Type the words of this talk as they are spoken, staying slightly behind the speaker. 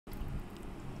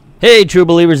Hey, True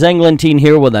Believers, Englentine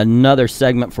here with another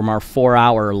segment from our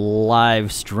 4-hour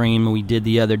live stream we did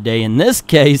the other day. In this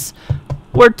case,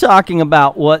 we're talking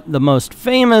about what the most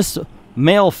famous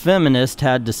male feminist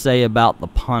had to say about the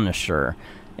Punisher.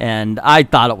 And I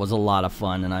thought it was a lot of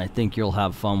fun, and I think you'll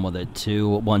have fun with it too.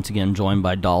 Once again, joined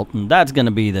by Dalton. That's going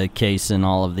to be the case in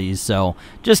all of these. So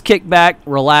just kick back,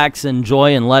 relax,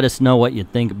 enjoy, and let us know what you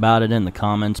think about it in the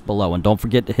comments below. And don't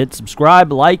forget to hit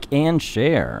subscribe, like, and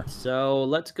share. So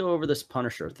let's go over this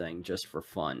Punisher thing just for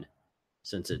fun,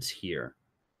 since it's here.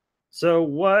 So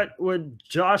what would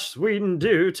Joss Whedon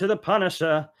do to the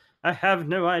Punisher? I have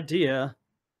no idea.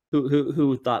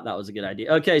 Who thought that was a good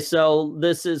idea? Okay, so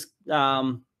this is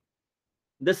the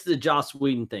Joss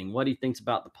Whedon thing. What he thinks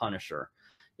about the Punisher.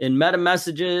 In meta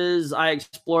messages, I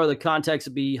explore the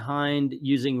context behind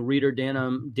using reader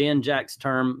Dan Jack's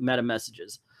term meta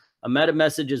messages. A meta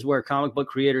message is where comic book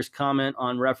creators comment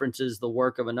on references the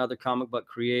work of another comic book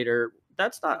creator.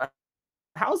 That's not,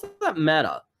 how's that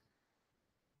meta?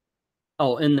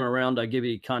 Oh, in and around, I give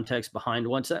you context behind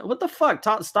one set. What the fuck?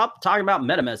 Stop talking about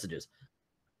meta messages.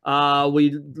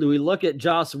 We look at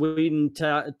Joss Whedon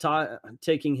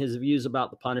taking his views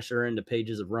about the Punisher into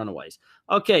pages of Runaways.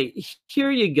 Okay, here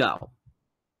you go.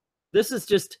 This is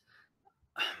just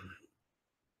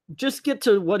get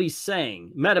to what he's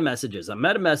saying. Meta messages. A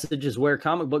meta message is where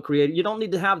comic book creator, you don't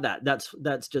need to have that.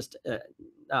 That's just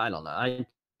I don't know.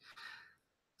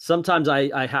 Sometimes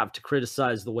I have to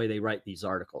criticize the way they write these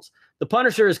articles. The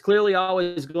Punisher is clearly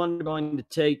always going to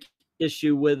take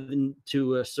issue with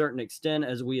to a certain extent,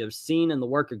 as we have seen in the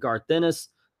work of Garth Ennis.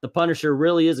 The Punisher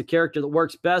really is a character that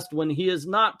works best when he is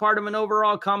not part of an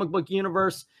overall comic book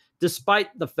universe, despite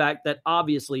the fact that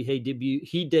obviously he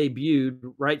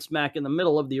debuted right smack in the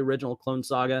middle of the original Clone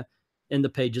Saga in the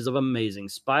pages of Amazing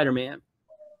Spider-Man.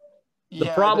 The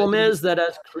problem is that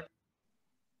as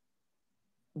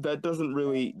that doesn't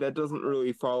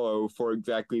really follow for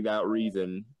exactly that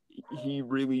reason. He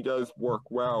really does work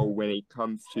well when it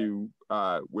comes to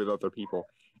with other people.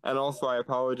 And also, I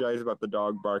apologize about the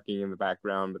dog barking in the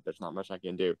background, but there's not much I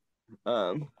can do.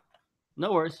 No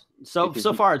worries. So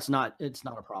far, it's not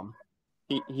a problem.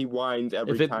 He whines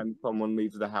every time someone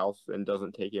leaves the house and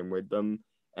doesn't take him with them,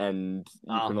 and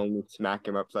you can only smack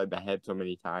him upside the head so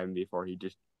many times before he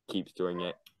just keeps doing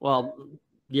it. Well,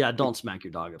 yeah, don't smack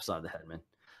your dog upside the head, man.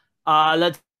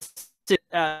 Let's.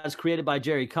 As created by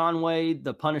Jerry Conway,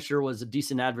 the Punisher was a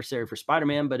decent adversary for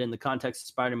Spider-Man, but in the context of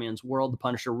Spider-Man's world, the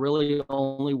Punisher really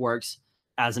only works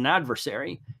as an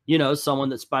adversary. You know, someone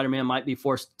that Spider-Man might be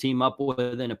forced to team up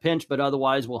with in a pinch, but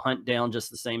otherwise will hunt down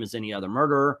just the same as any other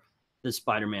murderer that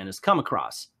Spider-Man has come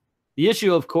across. The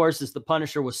issue, of course, is the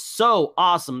Punisher was so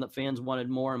awesome that fans wanted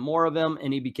more and more of him,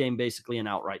 and he became basically an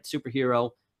outright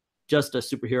superhero, just a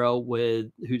superhero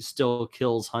who still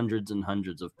kills hundreds and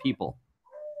hundreds of people.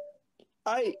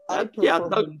 I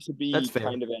prefer him to be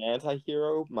kind of an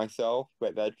anti-hero myself,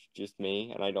 but that's just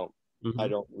me, and I don't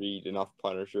read enough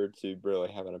Punisher to really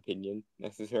have an opinion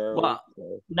necessarily. Well,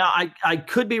 now I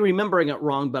could be remembering it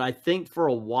wrong, but I think for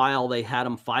a while they had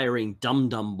him firing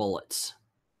dum-dum bullets,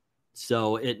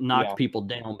 so it knocked people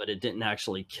down, but it didn't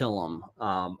actually kill them.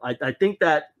 I think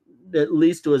that at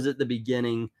least was at the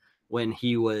beginning when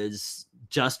he was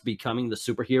just becoming the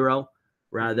superhero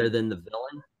rather than the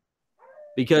villain.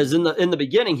 Because in the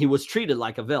beginning, he was treated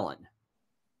like a villain.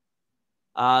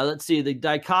 Let's see. The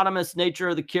dichotomous nature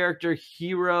of the character,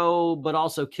 hero, but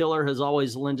also killer, has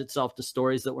always lent itself to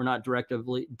stories that were not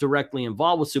directly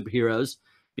involved with superheroes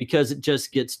because it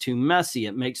just gets too messy.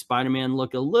 It makes Spider-Man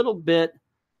look a little bit...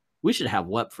 We should have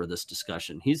Wep for this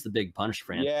discussion. He's the big Punisher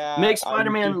fan. Yeah, makes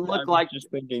Spider-Man look like...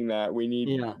 just thinking that we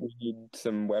need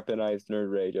some weaponized nerd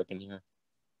rage up in here.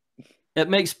 It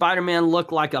makes Spider-Man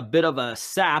look like a bit of a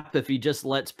sap if he just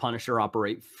lets Punisher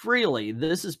operate freely.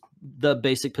 This is the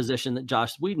basic position that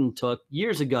Joss Whedon took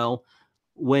years ago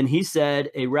when he said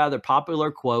a rather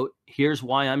popular quote, "Here's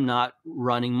why I'm not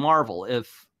running Marvel.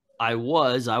 If I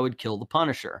was, I would kill the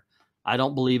Punisher. I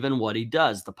don't believe in what he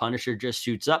does. The Punisher just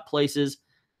shoots up places,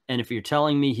 and if you're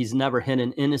telling me he's never hit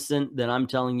an innocent, then I'm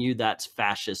telling you that's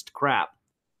fascist crap."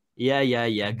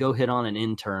 Yeah. Go hit on an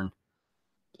intern.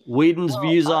 Whedon's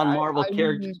views on Marvel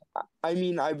characters. I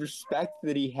mean, I respect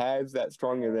that he has that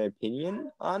strong of an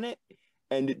opinion on it,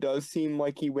 and it does seem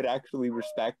like he would actually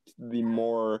respect the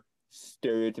more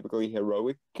stereotypically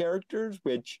heroic characters,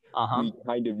 which we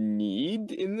kind of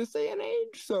need in this day and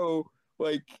age. So,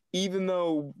 like, even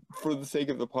though for the sake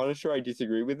of the Punisher, I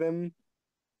disagree with him,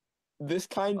 this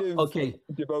kind of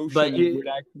devotion would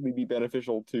actually be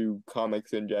beneficial to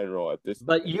comics in general at this point.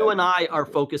 But you and I are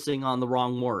focusing on the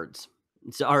wrong words.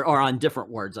 Or on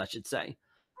different words, I should say.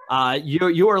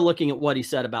 You are looking at what he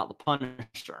said about the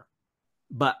Punisher,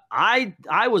 but I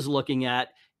was looking at,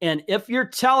 and if you're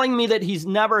telling me that he's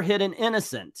never hit an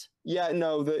innocent, yeah,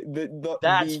 no,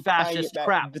 that's fascist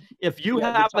crap. If you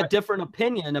have a different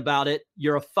opinion about it,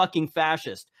 you're a fucking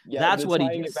fascist. Yeah, that's what he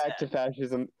tying just it back said. to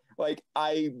fascism. Like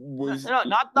I was, no,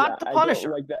 not the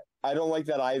Punisher. I don't like that. I don't like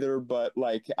that either. But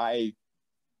like I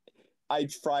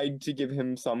tried to give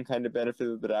him some kind of benefit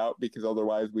of the doubt, because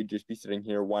otherwise we'd just be sitting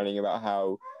here whining about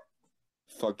how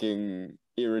fucking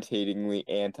irritatingly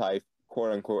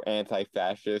quote unquote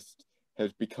anti-fascist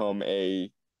has become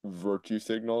a virtue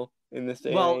signal in this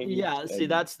day. Well, yeah, see,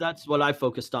 that's what I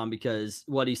focused on, because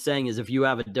what he's saying is if you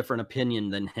have a different opinion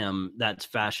than him, that's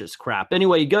fascist crap.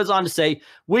 Anyway, he goes on to say,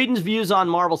 Whedon's views on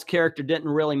Marvel's character didn't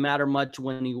really matter much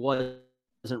when he wasn't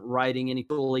writing any.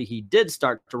 He did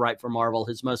start to write for Marvel.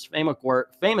 His most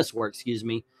famous work,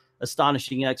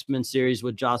 Astonishing X-Men series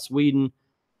with Joss Whedon,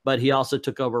 but he also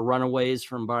took over Runaways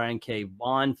from Brian K.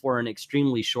 Vaughan for an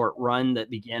extremely short run that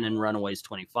began in Runaways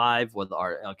 25 with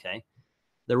art. Okay.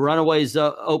 The Runaways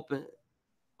open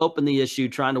the issue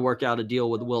trying to work out a deal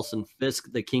with Wilson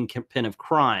Fisk, the kingpin of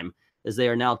crime, as they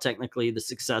are now technically the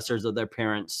successors of their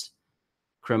parents'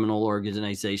 criminal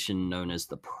organization known as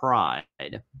the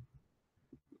Pride.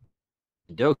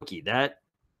 Dokie,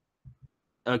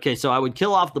 okay, so I would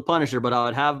kill off the Punisher, but I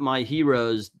would have my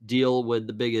heroes deal with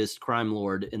the biggest crime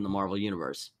lord in the Marvel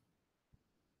universe.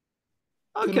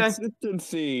 Okay.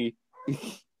 Consistency.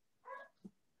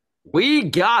 We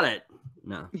got it.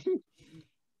 No.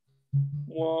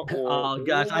 Oh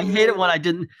gosh, I hate it when I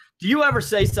didn't. Do you ever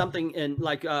say something, and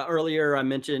like earlier I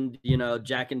mentioned,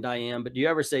 Jack and Diane, but do you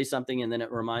ever say something and then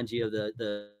it reminds you of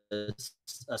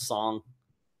a song?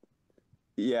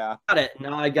 Yeah. Got it.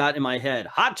 Now I got in my head,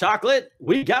 hot chocolate.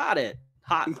 We got it.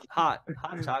 Hot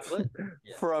chocolate.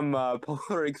 Yeah. From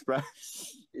Polar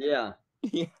Express. Yeah.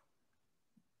 Yeah.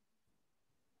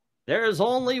 There's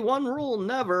only one rule: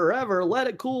 never, ever let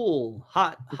it cool.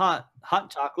 Hot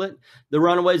chocolate. The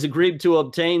Runaways agreed to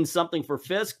obtain something for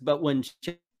Fisk, but when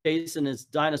Chase and his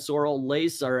dinosaurial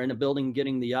lace are in a building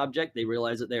getting the object, they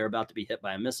realize that they are about to be hit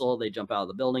by a missile. They jump out of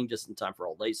the building just in time for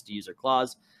old Lace to use her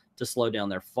claws to slow down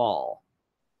their fall,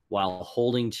 while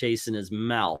holding Chase in his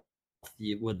mouth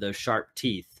with those sharp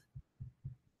teeth.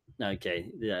 Okay,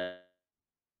 yeah,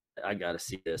 I gotta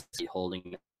see this.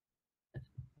 Holding.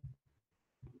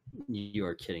 You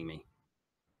are kidding me.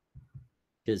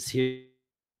 Because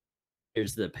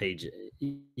here's the page.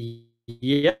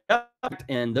 Yeah,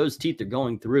 and those teeth are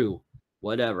going through.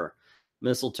 Whatever.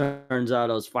 Missile turns out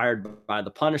it was fired by the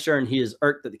Punisher, and he is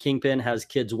irked that the Kingpin has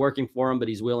kids working for him, but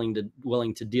he's willing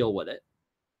to deal with it.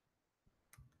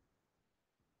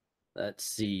 Let's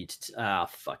see.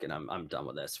 Fuck it. I'm done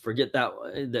with this. Forget that.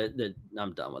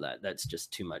 I'm done with that. That's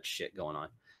just too much shit going on.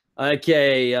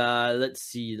 Okay. Let's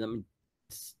see.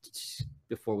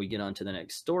 Before we get on to the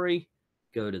next story,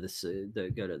 go to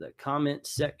the comment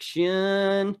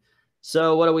section.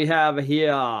 So what do we have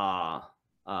here? Go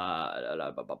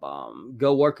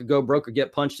work or go broke or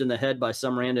get punched in the head by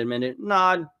some random minute.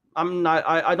 Nah, I'm not.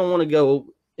 I don't want to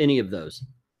go any of those.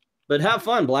 But have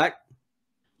fun, Black.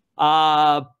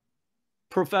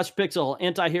 Professor Pixel,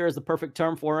 anti-hero is the perfect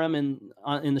term for him in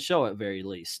the show at very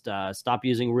least. Stop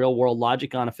using real world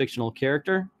logic on a fictional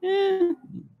character.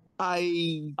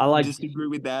 I disagree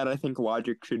with that. I think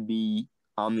logic should be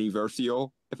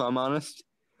omniversal, if I'm honest.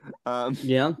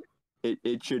 Yeah.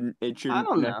 It shouldn't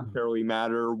necessarily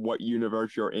matter what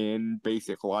universe you're in.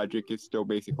 Basic logic is still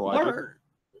basic logic.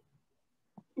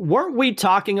 Weren't we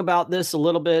talking about this a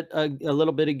little bit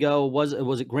ago? Was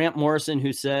it Grant Morrison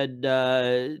who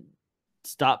said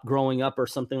stop growing up or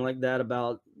something like that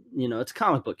about, it's a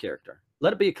comic book character.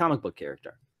 Let it be a comic book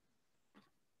character.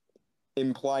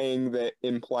 Implying that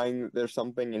there's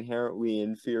something inherently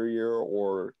inferior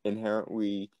or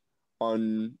inherently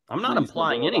I'm not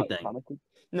implying anything.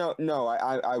 No,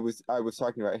 I was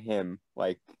talking about him.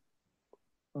 Like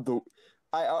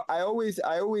I always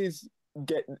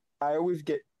get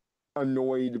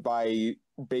annoyed by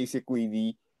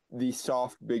basically the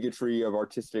soft bigotry of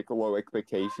artistic low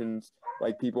expectations.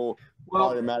 Like people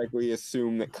automatically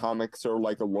assume that comics are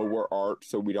like a lower art,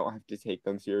 so we don't have to take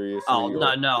them seriously. Oh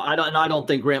no, I don't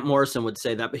think Grant Morrison would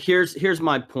say that. But here's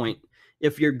my point: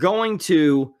 if you're going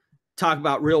to talk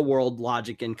about real world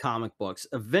logic in comic books,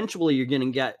 eventually you're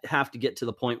going to have to get to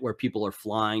the point where people are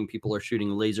flying, people are shooting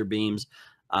laser beams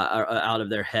out of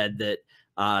their head. That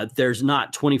there's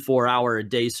not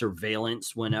 24-hour-a-day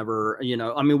surveillance whenever,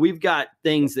 we've got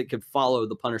things that could follow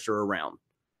the Punisher around.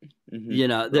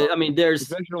 Mm-hmm. There's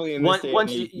especially in this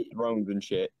once drones and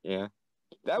shit. Yeah,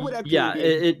 that would actually be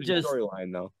a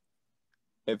storyline though.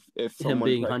 if Him someone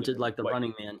being tried to hunted do like the like,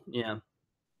 Running Man. Yeah.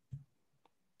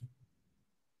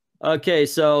 Okay,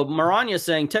 so Marania's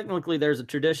saying technically there's a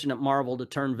tradition at Marvel to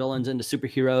turn villains into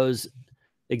superheroes.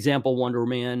 Example: Wonder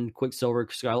Man, Quicksilver,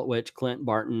 Scarlet Witch, Clint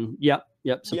Barton. Yep.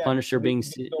 So yeah, Punisher being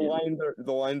the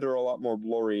lines are a lot more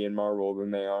blurry in Marvel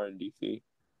than they are in DC.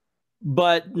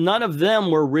 But none of them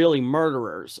were really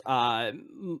murderers.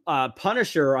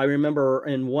 Punisher, I remember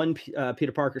in one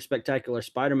Peter Parker Spectacular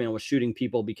Spider-Man was shooting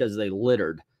people because they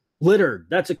littered.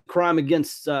 That's a crime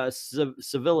against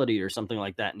civility or something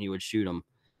like that, and he would shoot them.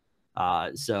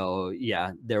 So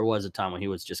yeah, there was a time when he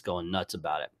was just going nuts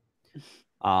about it.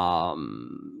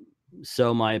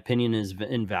 So my opinion is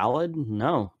invalid.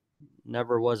 No,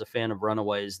 never was a fan of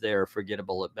Runaways. They're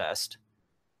forgettable at best.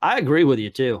 I agree with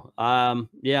you too.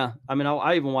 Yeah, I mean,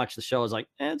 I even watched the show. I was like,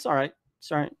 it's all right.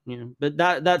 It's all right. You know, but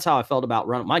that's how I felt about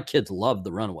My kids loved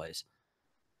the Runaways,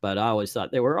 but I always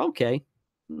thought they were okay.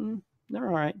 They're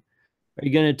all right. Are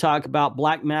you going to talk about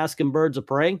Black Mask and Birds of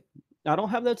Prey? I don't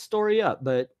have that story up,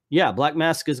 but yeah, Black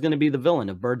Mask is going to be the villain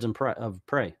of Birds of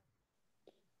Prey.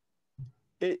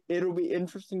 It'll be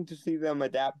interesting to see them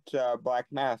adapt Black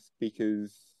Mask,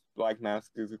 because Black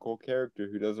Mask is a cool character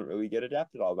who doesn't really get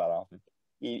adapted all that often,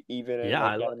 even in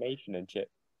animation and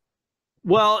shit.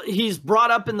 Well, he's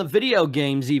brought up in the video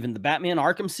games, even the Batman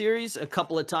Arkham series, a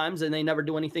couple of times, and they never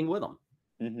do anything with him.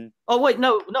 Mm-hmm. Oh wait,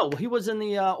 no, he was in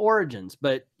the Origins,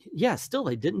 but yeah, still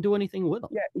they didn't do anything with him.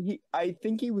 Yeah, I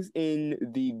think he was in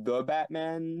the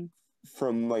Batman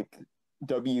from like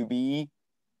WB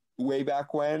way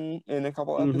back when in a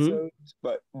couple episodes,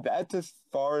 but that's as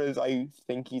far as I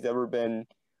think he's ever been.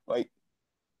 Like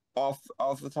off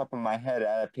the top of my head,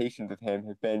 adaptations of him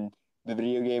have been the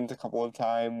video games a couple of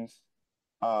times,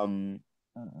 those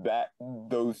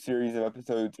series of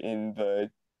episodes in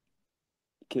the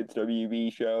Kids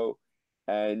WB show,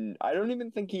 and I don't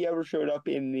even think he ever showed up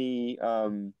in the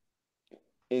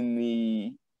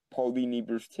Paul Dini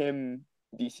vs. Tim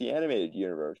DC animated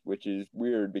universe, which is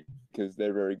weird because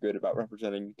they're very good about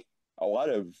representing a lot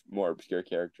of more obscure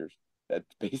characters. That's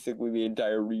basically the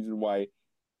entire reason why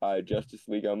Justice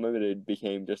League Unlimited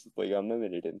became Justice League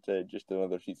Unlimited instead of just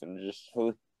another season of Justice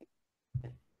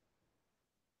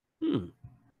League.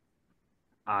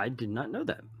 I did not know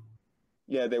that.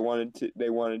 Yeah, they wanted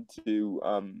to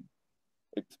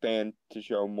expand to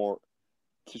show more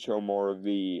of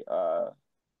the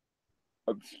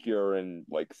obscure and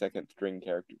like second string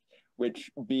characters, which,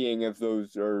 being if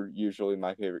those are usually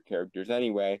my favorite characters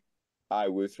anyway, I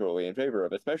was totally in favor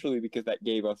of, especially because that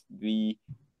gave us the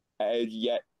as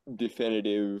yet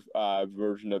definitive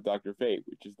version of Dr. Fate,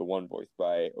 which is the one voiced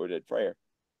by Oded Freyer.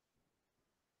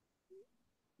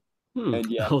 And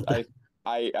yes,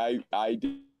 I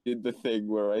did the thing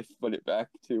where I split it back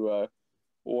to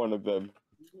one of them.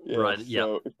 Yeah, right.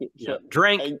 So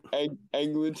Drink.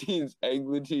 Anglitine's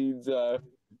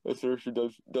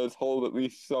assertion does hold at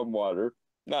least some water,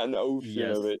 not an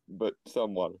ocean of it, but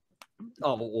some water.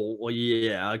 Oh well,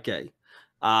 yeah, okay.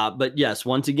 But yes,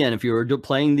 once again, if you were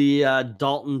playing the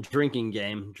Dalton drinking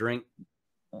game, drink.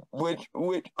 Which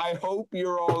I hope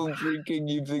you're all drinking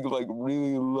using like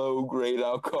really low grade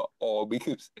alcohol,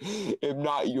 because if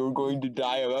not, you're going to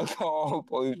die of alcohol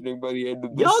poisoning by the end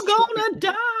of this. You're gonna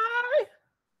die.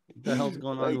 What the hell's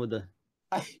going on with the?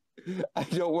 I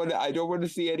don't want to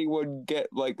see anyone get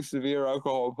like severe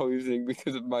alcohol poisoning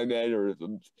because of my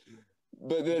mannerisms.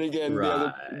 But then again,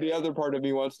 the other part of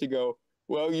me wants to go,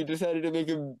 well, you decided to make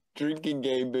a drinking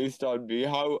game based on me.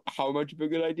 How much of a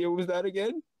good idea was that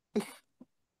again?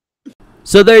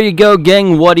 So there you go,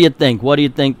 gang. What do you think? What do you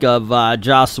think of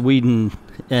Joss Whedon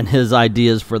and his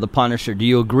ideas for the Punisher? Do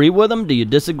you agree with him? Do you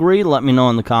disagree? Let me know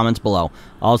in the comments below.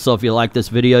 Also, if you like this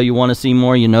video, you want to see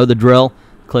more, you know the drill.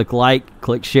 Click like,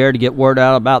 click share to get word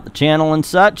out about the channel and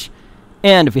such.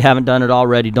 And if you haven't done it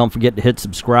already, don't forget to hit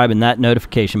subscribe and that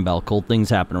notification bell. Cool things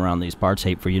happen around these parts.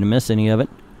 Hate for you to miss any of it.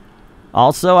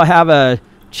 Also, I have a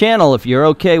channel if you're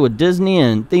okay with Disney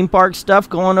and theme park stuff.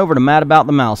 Going over to Mad About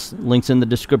the Mouse. Links in the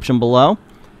description below.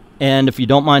 And if you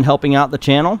don't mind helping out the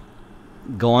channel,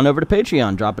 go on over to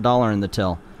Patreon. Drop $1 in the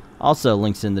till. Also,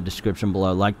 links in the description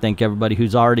below. I'd like to thank everybody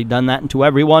who's already done that, and to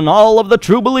everyone, all of the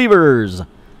true believers,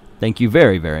 thank you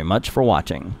very, very much for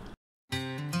watching.